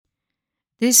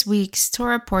This week's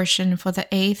Torah portion for the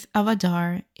 8th of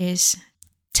Adar is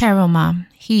Terumah,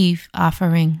 Heave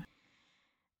offering.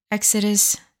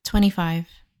 Exodus 25.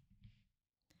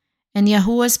 And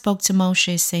Yahuwah spoke to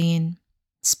Moshe, saying,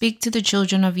 Speak to the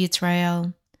children of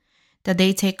Israel, that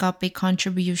they take up a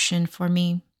contribution for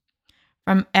me.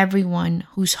 From everyone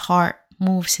whose heart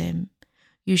moves him,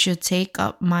 you should take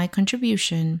up my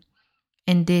contribution,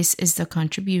 and this is the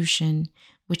contribution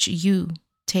which you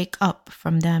take up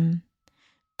from them: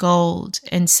 gold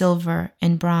and silver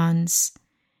and bronze,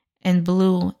 and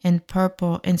blue and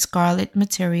purple and scarlet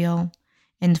material,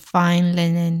 and fine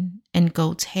linen and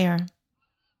goat's hair,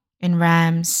 and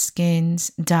ram's skins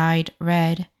dyed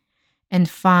red, and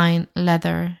fine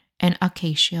leather and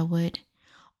acacia wood,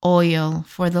 oil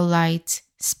for the light,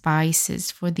 spices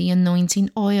for the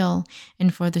anointing oil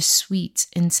and for the sweet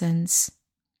incense,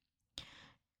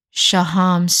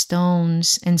 shaham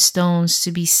stones and stones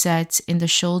to be set in the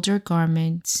shoulder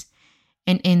garments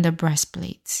and in the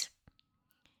breastplates.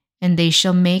 And they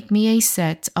shall make me a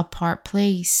set apart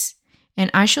place,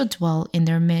 and I shall dwell in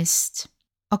their midst.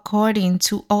 According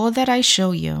to all that I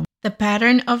show you, the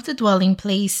pattern of the dwelling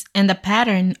place and the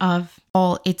pattern of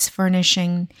all its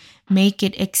furnishing, make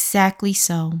it exactly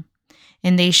so.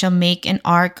 And they shall make an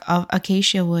ark of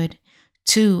acacia wood,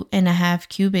 2.5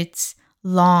 cubits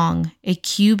long, 1.5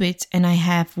 cubits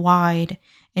wide,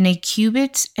 and 1.5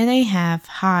 cubits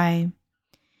high.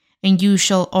 And you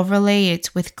shall overlay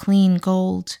it with clean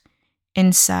gold.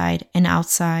 Inside and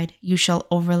outside you shall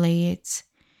overlay it.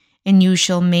 And you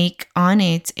shall make on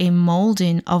it a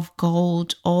molding of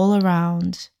gold all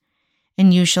around.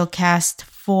 And you shall cast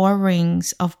 4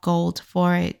 rings of gold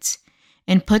for it,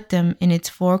 and put them in its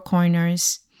 4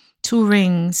 corners, 2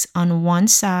 rings on one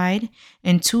side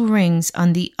and 2 rings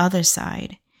on the other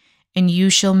side. And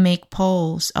you shall make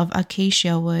poles of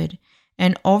acacia wood,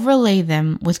 and overlay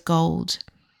them with gold,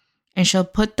 and shall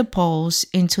put the poles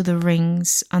into the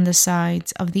rings on the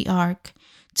sides of the ark,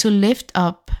 to lift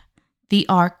up the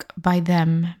ark by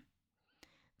them.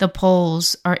 The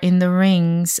poles are in the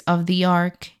rings of the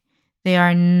ark, they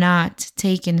are not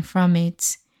taken from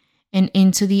it. And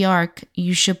into the ark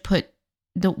you shall put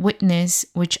the witness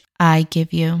which I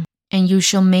give you. And you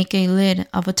shall make a lid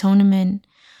of atonement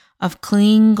of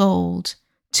clean gold,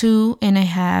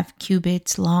 2.5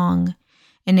 cubits long,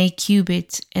 and 1.5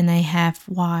 cubits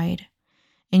wide.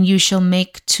 And you shall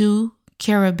make 2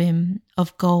 cherubim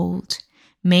of gold,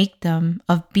 make them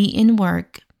of beaten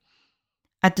work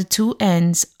at the 2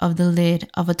 ends of the lid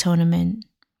of atonement.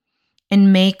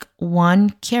 And make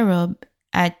 1 cherub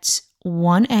at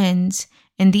one end,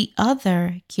 and the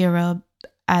other cherub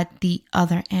at the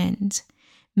other end.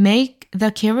 Make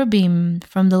the cherubim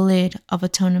from the lid of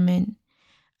atonement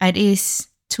at its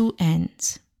 2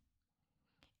 ends.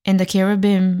 And the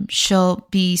cherubim shall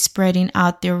be spreading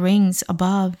out their wings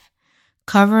above,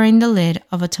 covering the lid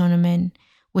of atonement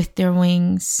with their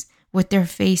wings, with their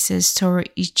faces toward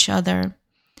each other.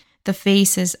 The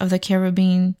faces of the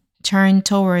cherubim turn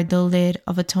toward the lid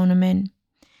of atonement.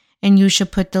 And you shall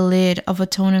put the lid of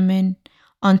atonement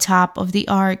on top of the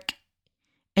ark,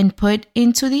 and put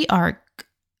into the ark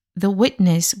the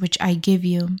witness which I give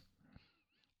you.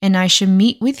 And I shall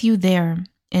meet with you there,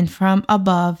 and from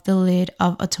above the lid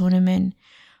of atonement,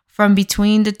 from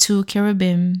between the 2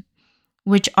 cherubim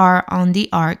which are on the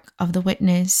ark of the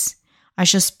witness, I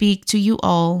shall speak to you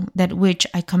all that which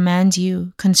I command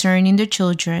you concerning the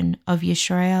children of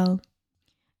Israel.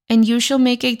 And you shall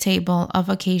make a table of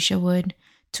acacia wood,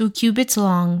 2 cubits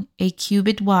long, 1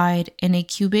 cubit wide, and 1.5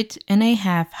 cubits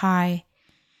high.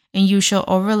 And you shall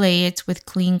overlay it with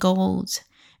clean gold,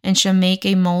 and shall make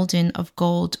a molding of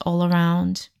gold all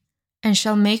around, and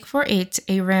shall make for it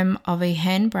a rim of a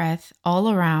handbreadth all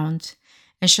around,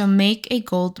 and shall make a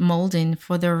gold molding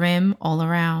for the rim all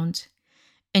around.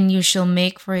 And you shall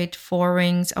make for it 4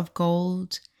 rings of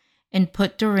gold, and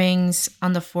put the rings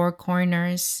on the 4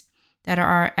 corners that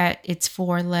are at its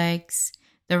 4 legs.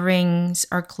 The rings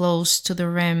are close to the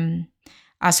rim,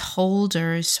 as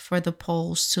holders for the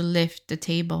poles to lift the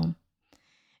table.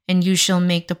 And you shall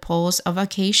make the poles of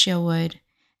acacia wood,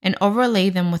 and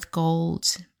overlay them with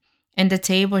gold, and the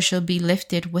table shall be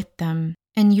lifted with them.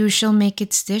 And you shall make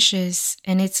its dishes,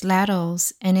 and its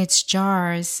ladles, and its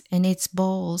jars, and its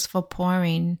bowls for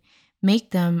pouring, make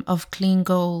them of clean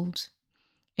gold.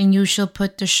 And you shall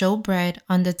put the showbread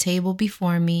on the table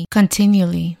before me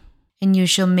continually. And you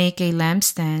shall make a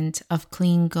lampstand of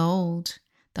clean gold.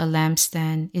 The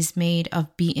lampstand is made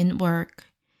of beaten work.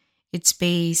 Its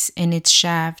base and its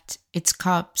shaft, its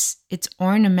cups, its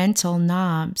ornamental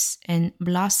knobs and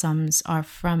blossoms are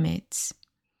from it.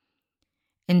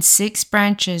 And 6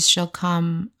 branches shall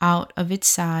come out of its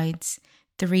sides,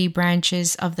 3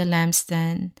 branches of the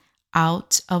lampstand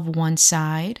out of one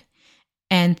side,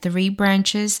 and 3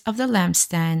 branches of the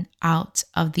lampstand out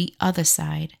of the other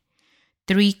side.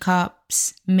 3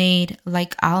 cups made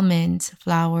like almond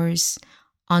flowers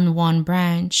on one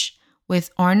branch,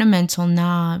 with ornamental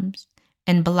knobs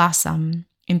and blossom,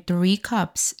 and 3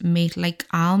 cups made like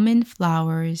almond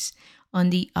flowers on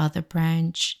the other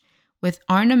branch, with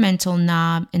ornamental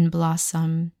knob and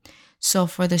blossom. So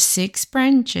for the 6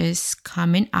 branches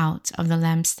coming out of the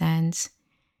lampstands.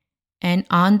 And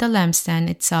on the lampstand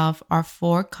itself are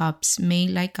 4 cups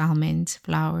made like almond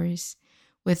flowers,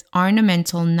 with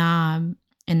ornamental knob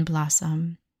and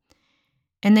blossom.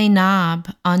 And a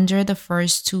knob under the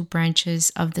first 2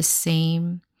 branches of the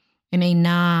same, and a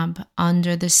knob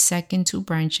under the second 2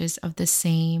 branches of the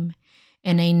same,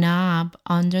 and a knob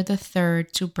under the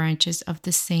third 2 branches of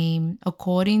the same,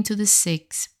 according to the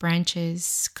 6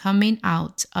 branches coming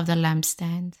out of the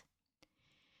lampstand.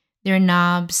 Their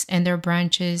knobs and their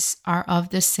branches are of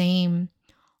the same,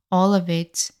 all of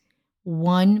it,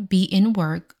 one beaten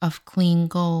work of clean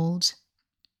gold.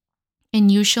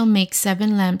 And you shall make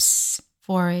 7 lamps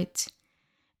for it,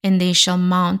 and they shall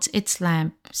mount its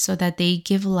lamp so that they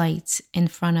give light in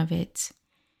front of it.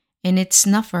 And its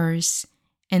snuffers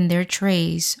and their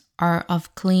trays are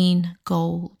of clean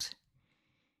gold.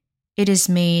 It is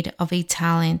made of a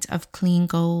talent of clean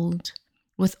gold,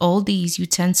 with all these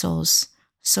utensils.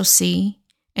 So see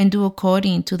and do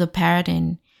according to the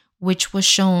pattern which was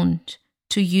shown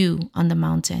to you on the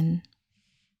mountain.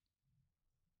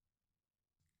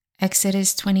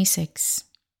 Exodus 26.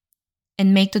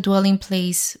 And make the dwelling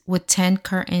place with 10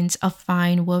 curtains of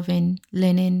fine woven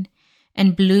linen,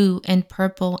 and blue and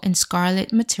purple and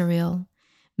scarlet material.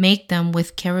 Make them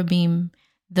with cherubim,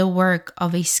 the work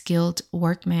of a skilled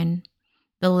workman.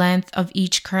 The length of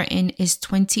each curtain is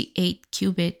 28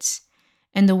 cubits,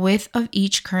 and the width of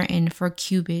each curtain 4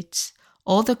 cubits,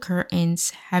 all the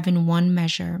curtains having one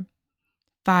measure.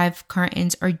 5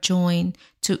 curtains are joined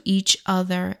to each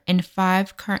other, and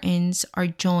 5 curtains are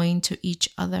joined to each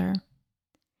other.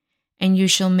 And you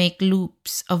shall make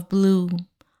loops of blue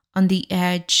on the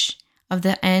edge of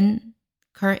the end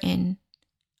curtain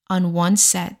on one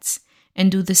set,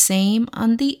 and do the same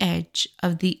on the edge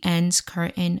of the end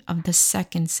curtain of the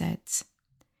second set.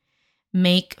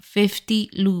 Make 50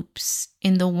 loops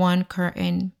in the one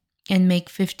curtain, and make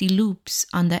 50 loops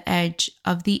on the edge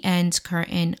of the end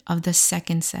curtain of the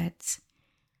second set,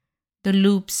 the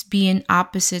loops being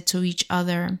opposite to each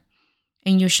other.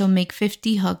 And you shall make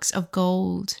 50 hooks of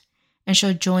gold, and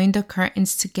shall join the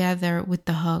curtains together with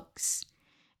the hooks,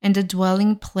 and the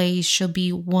dwelling place shall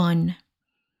be one.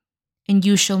 And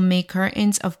you shall make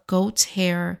curtains of goat's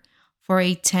hair for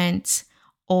a tent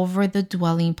over the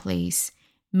dwelling place.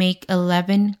 Make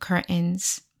 11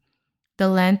 curtains. The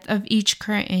length of each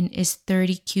curtain is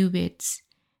 30 cubits,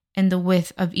 and the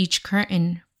width of each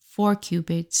curtain 4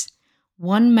 cubits,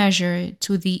 one measure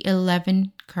to the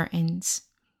 11 curtains.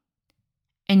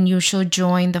 And you shall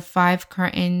join the 5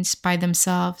 curtains by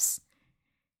themselves,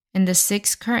 and the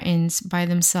 6 curtains by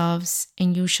themselves,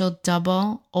 and you shall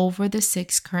double over the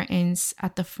 6 curtains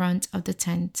at the front of the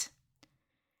tent.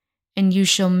 And you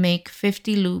shall make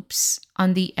 50 loops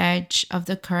on the edge of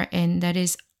the curtain that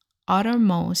is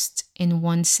outermost in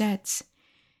one set,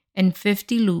 and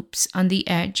 50 loops on the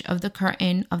edge of the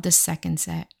curtain of the second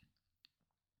set.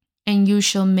 And you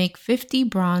shall make 50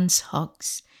 bronze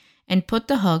hooks, and put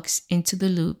the hooks into the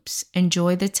loops, and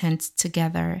join the tents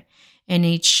together, and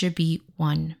each should be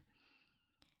one.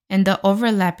 And the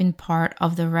overlapping part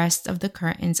of the rest of the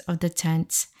curtains of the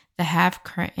tents, the half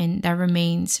curtain that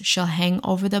remains, shall hang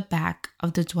over the back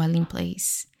of the dwelling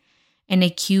place, and a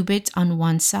cubit on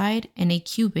one side and a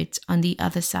cubit on the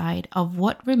other side of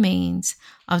what remains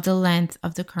of the length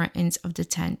of the curtains of the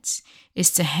tents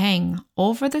is to hang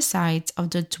over the sides of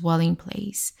the dwelling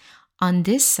place, on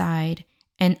this side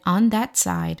and on that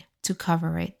side, to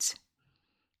cover it.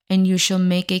 And you shall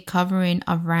make a covering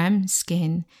of ram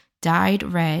skin dyed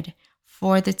red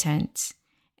for the tent,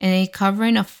 and a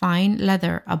covering of fine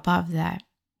leather above that.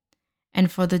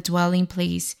 And for the dwelling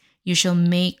place you shall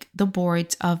make the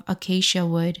boards of acacia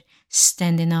wood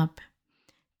standing up.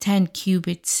 10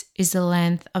 cubits is the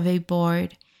length of a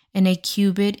board, and a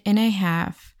cubit and a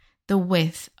half the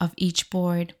width of each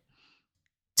board.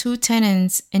 2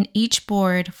 tenons in each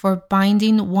board for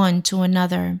binding one to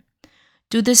another.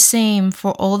 Do the same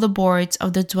for all the boards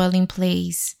of the dwelling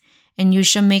place. And you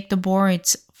shall make the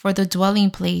boards for the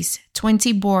dwelling place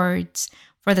 20 boards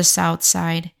for the south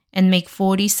side, and make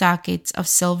 40 sockets of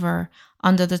silver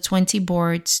under the 20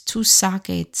 boards, 2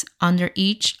 sockets under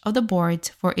each of the boards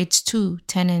for its 2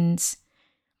 tenons.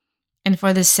 And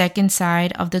for the second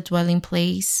side of the dwelling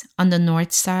place, on the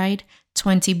north side,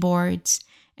 20 boards,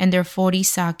 and their 40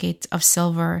 sockets of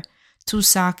silver, 2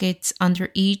 sockets under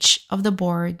each of the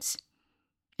boards.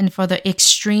 And for the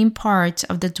extreme part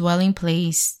of the dwelling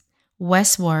place,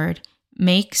 westward,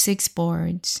 make 6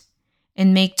 boards,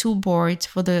 and make 2 boards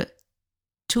for the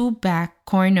 2 back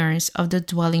corners of the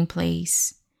dwelling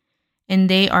place. And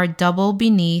they are double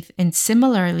beneath, and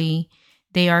similarly,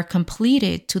 they are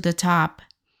completed to the top,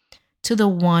 to the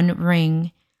one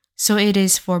ring. So it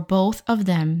is for both of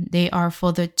them, they are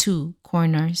for the 2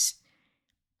 corners.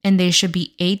 And they should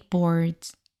be 8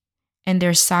 boards, and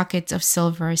their sockets of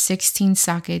silver, 16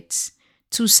 sockets,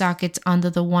 2 sockets under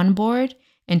the one board,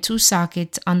 and 2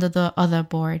 sockets under the other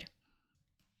board.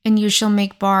 And you shall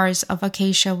make bars of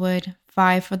acacia wood,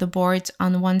 5 for the boards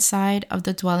on one side of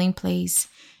the dwelling place,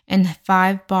 and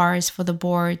 5 bars for the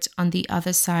boards on the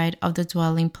other side of the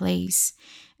dwelling place,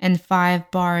 and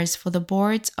 5 bars for the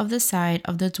boards of the side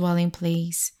of the dwelling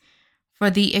place.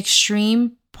 For the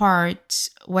extreme part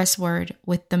westward,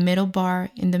 with the middle bar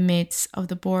in the midst of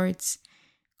the boards,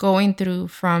 going through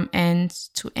from end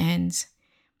to end.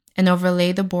 And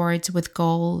overlay the boards with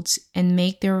gold, and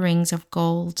make their rings of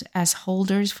gold as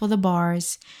holders for the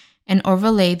bars, and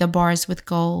overlay the bars with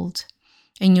gold.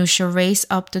 And you shall raise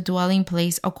up the dwelling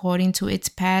place according to its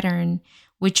pattern,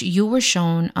 which you were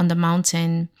shown on the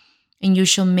mountain. And you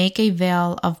shall make a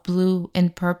veil of blue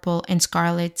and purple and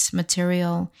scarlet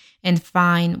material and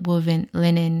fine woven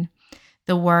linen,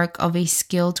 the work of a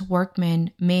skilled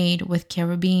workman made with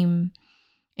cherubim.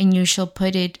 And you shall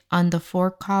put it on the 4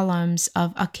 columns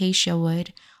of acacia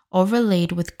wood,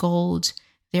 overlaid with gold,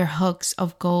 their hooks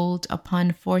of gold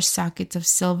upon 4 sockets of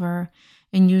silver.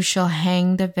 And you shall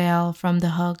hang the veil from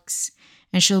the hooks,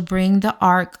 and shall bring the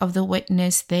ark of the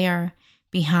witness there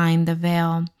behind the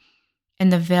veil.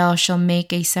 And the veil shall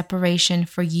make a separation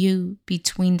for you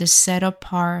between the set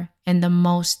apart and the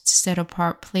most set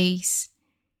apart place.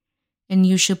 And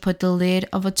you shall put the lid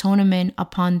of atonement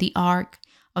upon the ark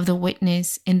of the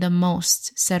witness in the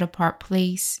most set apart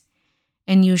place.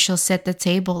 And you shall set the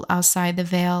table outside the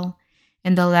veil,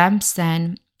 and the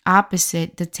lampstand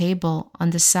opposite the table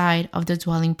on the side of the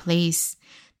dwelling place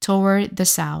toward the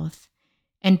south,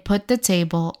 and put the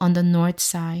table on the north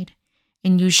side.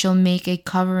 And you shall make a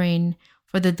covering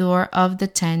for the door of the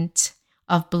tent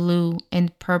of blue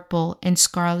and purple and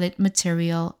scarlet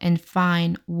material and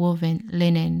fine woven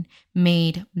linen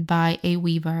made by a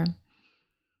weaver.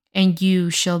 And you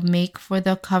shall make for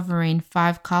the covering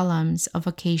 5 columns of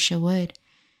acacia wood,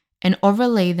 and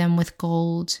overlay them with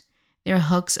gold, their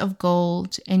hooks of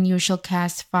gold, and you shall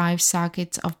cast 5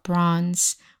 sockets of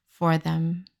bronze for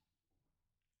them.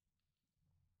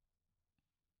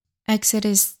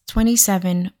 Exodus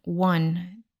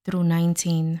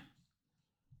 27:1-19.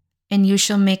 And you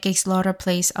shall make a slaughter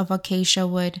place of acacia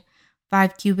wood,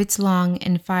 5 cubits long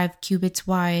and 5 cubits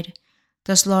wide.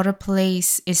 The slaughter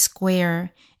place is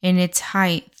square, and its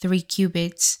height 3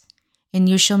 cubits. And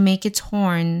you shall make its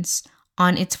horns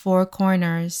on its 4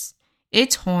 corners.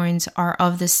 Its horns are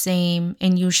of the same,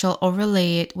 and you shall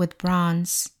overlay it with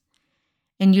bronze.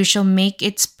 And you shall make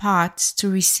its pots to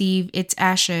receive its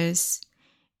ashes,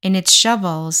 and its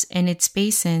shovels, and its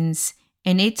basins,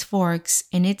 and its forks,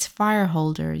 and its fire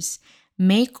holders.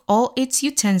 Make all its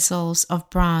utensils of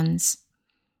bronze.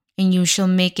 And you shall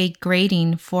make a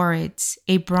grating for it,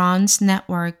 a bronze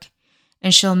network,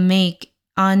 and shall make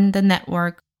on the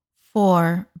network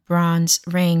 4 bronze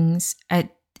rings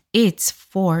at its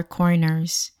 4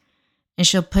 corners, and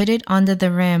shall put it under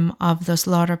the rim of the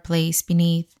slaughter place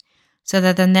beneath, so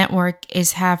that the network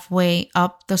is halfway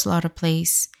up the slaughter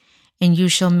place. And you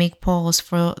shall make poles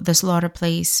for the slaughter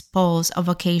place, poles of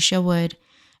acacia wood,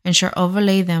 and shall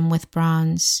overlay them with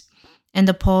bronze. And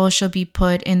the poles shall be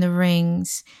put in the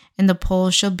rings, and the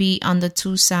poles shall be on the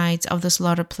 2 sides of the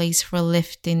slaughter place for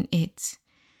lifting it.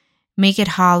 Make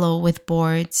it hollow with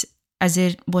boards, as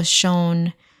it was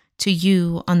shown to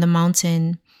you on the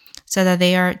mountain, so that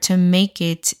they are to make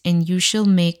it. And you shall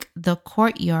make the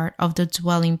courtyard of the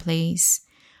dwelling place.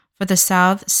 For the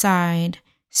south side,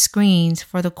 screens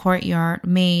for the courtyard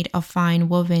made of fine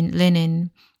woven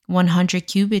linen, 100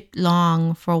 cubits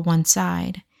long for one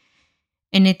side,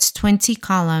 and its 20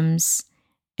 columns,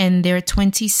 and their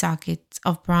 20 sockets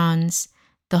of bronze,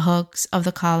 the hooks of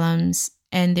the columns,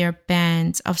 and their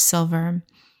bands of silver.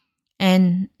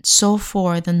 And so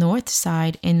for the north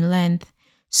side in length,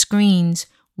 screens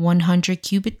 100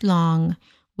 cubits long,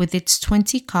 with its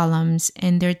 20 columns,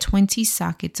 and their 20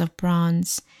 sockets of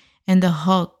bronze, and the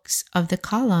hooks of the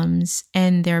columns,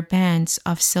 and their bands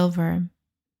of silver.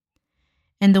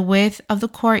 And the width of the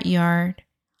courtyard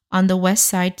On the west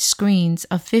side, screens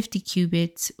of 50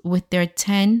 cubits with their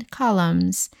 10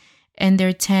 columns and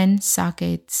their 10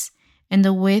 sockets, and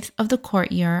the width of the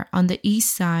courtyard on the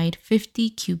east side 50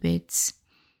 cubits.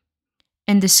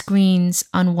 And the screens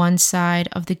on one side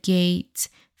of the gate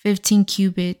 15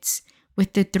 cubits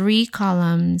with the 3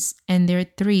 columns and their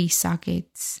 3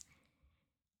 sockets.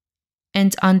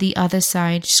 And on the other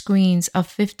side, screens of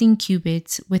 15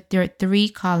 cubits with their 3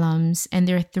 columns and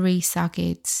their 3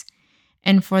 sockets.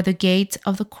 And for the gate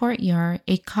of the courtyard,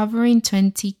 a covering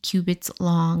 20 cubits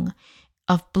long,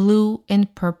 of blue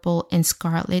and purple and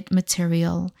scarlet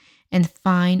material, and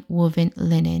fine woven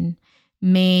linen,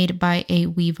 made by a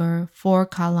weaver, 4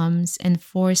 columns and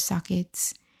 4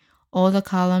 sockets. All the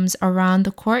columns around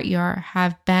the courtyard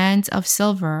have bands of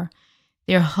silver,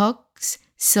 their hooks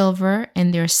silver,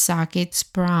 and their sockets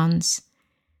bronze.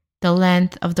 The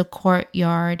length of the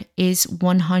courtyard is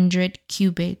 100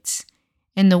 cubits,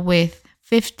 and the width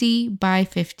 50 by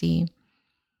 50,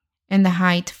 and the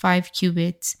height 5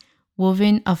 cubits,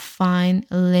 woven of fine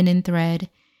linen thread,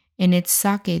 and its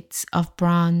sockets of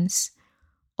bronze.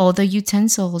 All the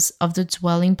utensils of the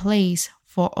dwelling place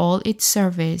for all its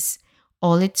service,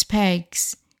 all its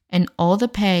pegs, and all the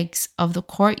pegs of the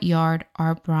courtyard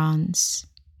are bronze.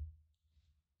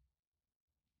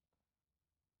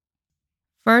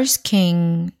 1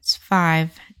 Kings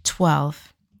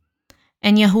 5:12.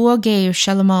 And Yahuwah gave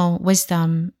Shlomo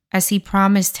wisdom as he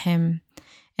promised him,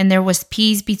 and there was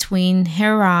peace between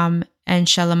Hiram and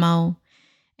Shlomo,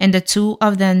 and the two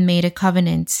of them made a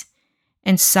covenant.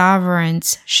 And sovereign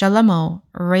Shlomo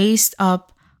raised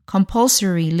up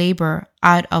compulsory labor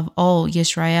out of all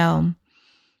Israel,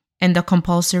 and the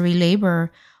compulsory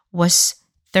labor was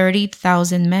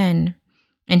 30,000 men,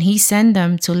 and he sent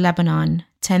them to Lebanon,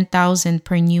 10,000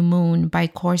 per new moon by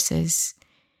courses.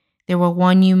 There were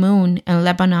 1 new moon in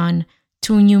Lebanon,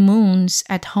 2 new moons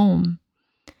at home.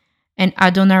 And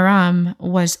Adoniram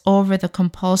was over the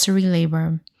compulsory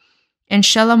labor. And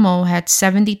Shlomo had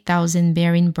 70,000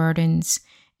 bearing burdens,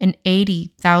 and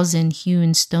 80,000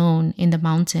 hewn stone in the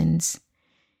mountains,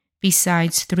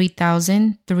 besides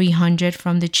 3,300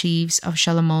 from the chiefs of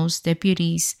Shlomo's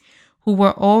deputies, who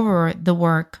were over the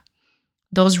work,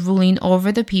 those ruling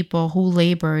over the people who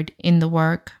labored in the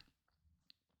work.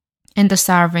 And the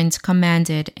servants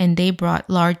commanded, and they brought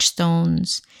large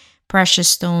stones, precious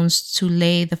stones, to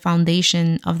lay the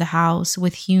foundation of the house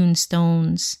with hewn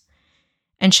stones.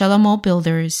 And Shlomo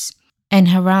builders, and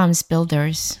Hiram's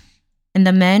builders, and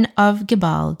the men of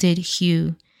Gebal did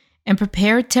hew, and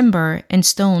prepared timber and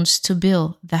stones to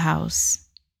build the house.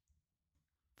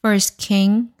 1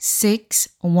 Kings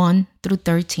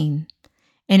 6:1-13.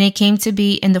 And it came to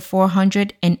be in the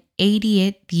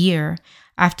 480th year,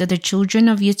 after the children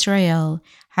of Israel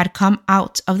had come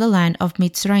out of the land of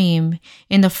Mitzrayim,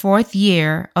 in the 4th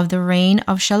year of the reign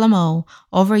of Shlomo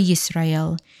over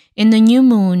Israel, in the new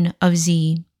moon of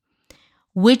Ziv,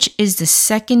 which is the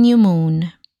 2nd new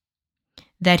moon,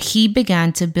 that he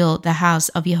began to build the house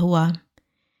of Yahuwah.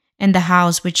 And the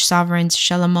house which sovereign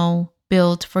Shlomo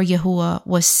built for Yahuwah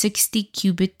was 60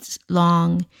 cubits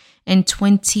long, and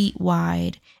 20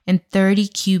 wide, and 30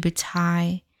 cubits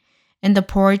high. And the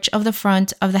porch of the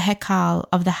front of the hekal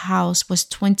of the house was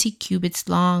 20 cubits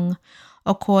long,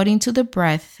 according to the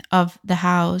breadth of the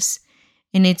house,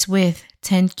 and its width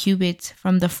 10 cubits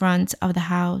from the front of the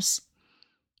house.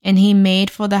 And he made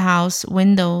for the house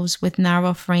windows with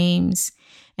narrow frames,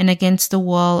 and against the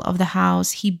wall of the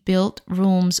house he built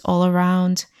rooms all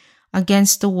around,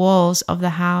 against the walls of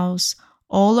the house,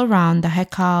 all around the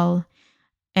hekal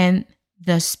and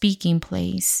the speaking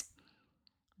place.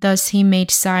 Thus he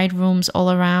made side rooms all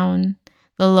around.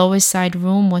 The lowest side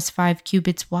room was 5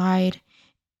 cubits wide,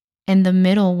 and the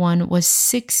middle one was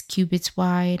 6 cubits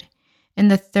wide, and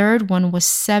the third one was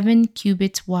 7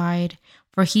 cubits wide,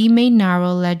 for he made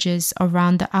narrow ledges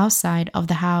around the outside of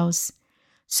the house,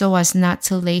 so as not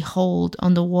to lay hold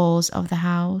on the walls of the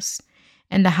house.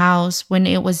 And the house, when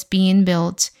it was being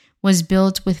built, was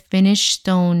built with finished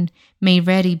stone made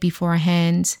ready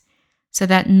beforehand, so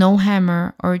that no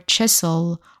hammer or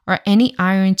chisel or any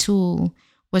iron tool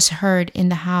was heard in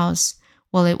the house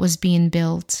while it was being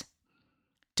built.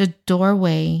 The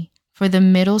doorway for the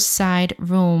middle side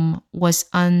room was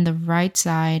on the right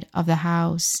side of the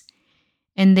house,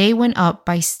 and they went up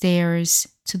by stairs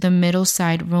to the middle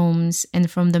side rooms,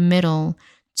 and from the middle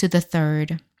to the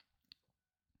third.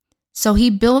 So he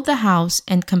built the house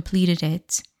and completed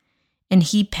it, and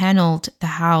he paneled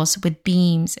the house with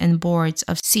beams and boards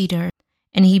of cedar,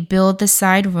 and he built the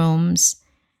side rooms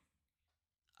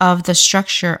of the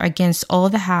structure against all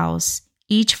the house,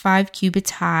 each 5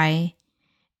 cubits high,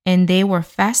 and they were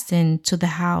fastened to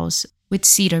the house with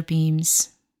cedar beams.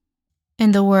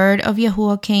 And the word of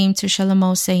Yahuwah came to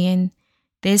Shalomo, saying,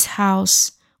 This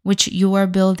house which you are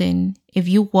building, if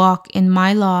you walk in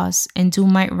my laws and do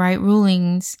my right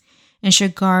rulings, and shall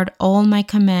guard all my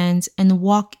commands and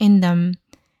walk in them,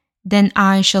 then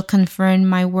I shall confirm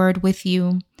my word with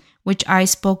you, which I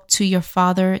spoke to your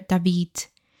father David,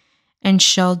 and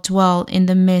shall dwell in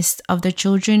the midst of the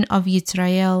children of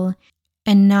Israel,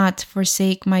 and not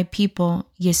forsake my people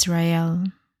Israel.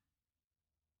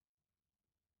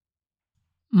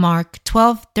 Mark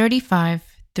 12:35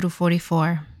 through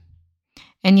 44.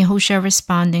 And Yahushua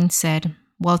responding said,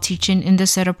 while teaching in the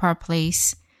set-apart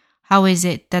place, How is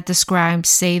it that the scribes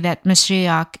say that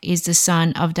Mashiach is the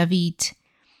son of David?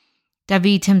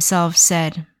 David himself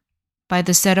said, By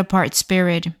the set-apart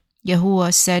spirit,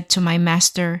 Yahuwah said to my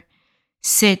master,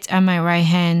 Sit at my right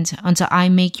hand until I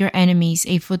make your enemies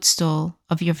a footstool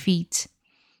of your feet.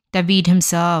 David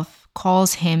himself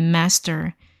calls him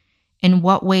master. In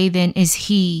what way then is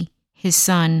he his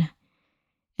son?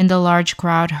 And the large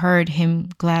crowd heard him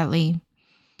gladly.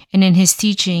 And in his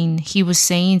teaching he was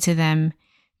saying to them,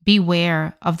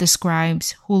 Beware of the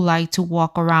scribes who like to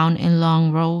walk around in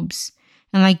long robes,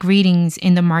 and like greetings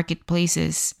in the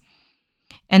marketplaces,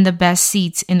 and the best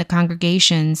seats in the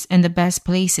congregations, and the best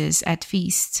places at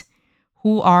feasts,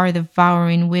 who are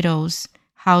devouring widows'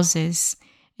 houses,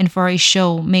 and for a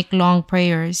show make long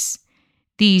prayers.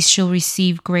 These shall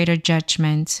receive greater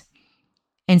judgment.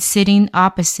 And sitting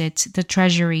opposite the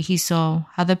treasury, he saw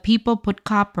how the people put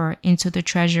copper into the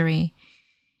treasury,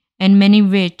 and many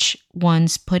rich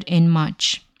ones put in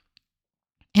much.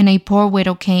 And a poor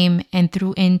widow came and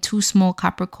threw in 2 small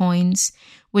copper coins,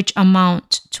 which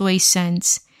amount to a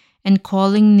cent, and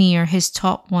calling near his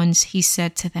taught ones, he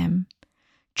said to them,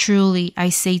 Truly I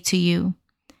say to you,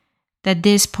 that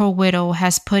this poor widow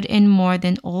has put in more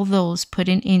than all those put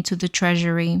into the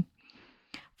treasury.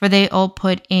 For they all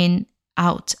put in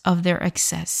out of their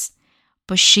excess,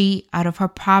 but she, out of her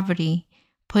poverty,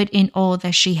 put in all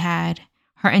that she had,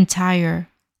 her entire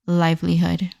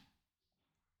livelihood.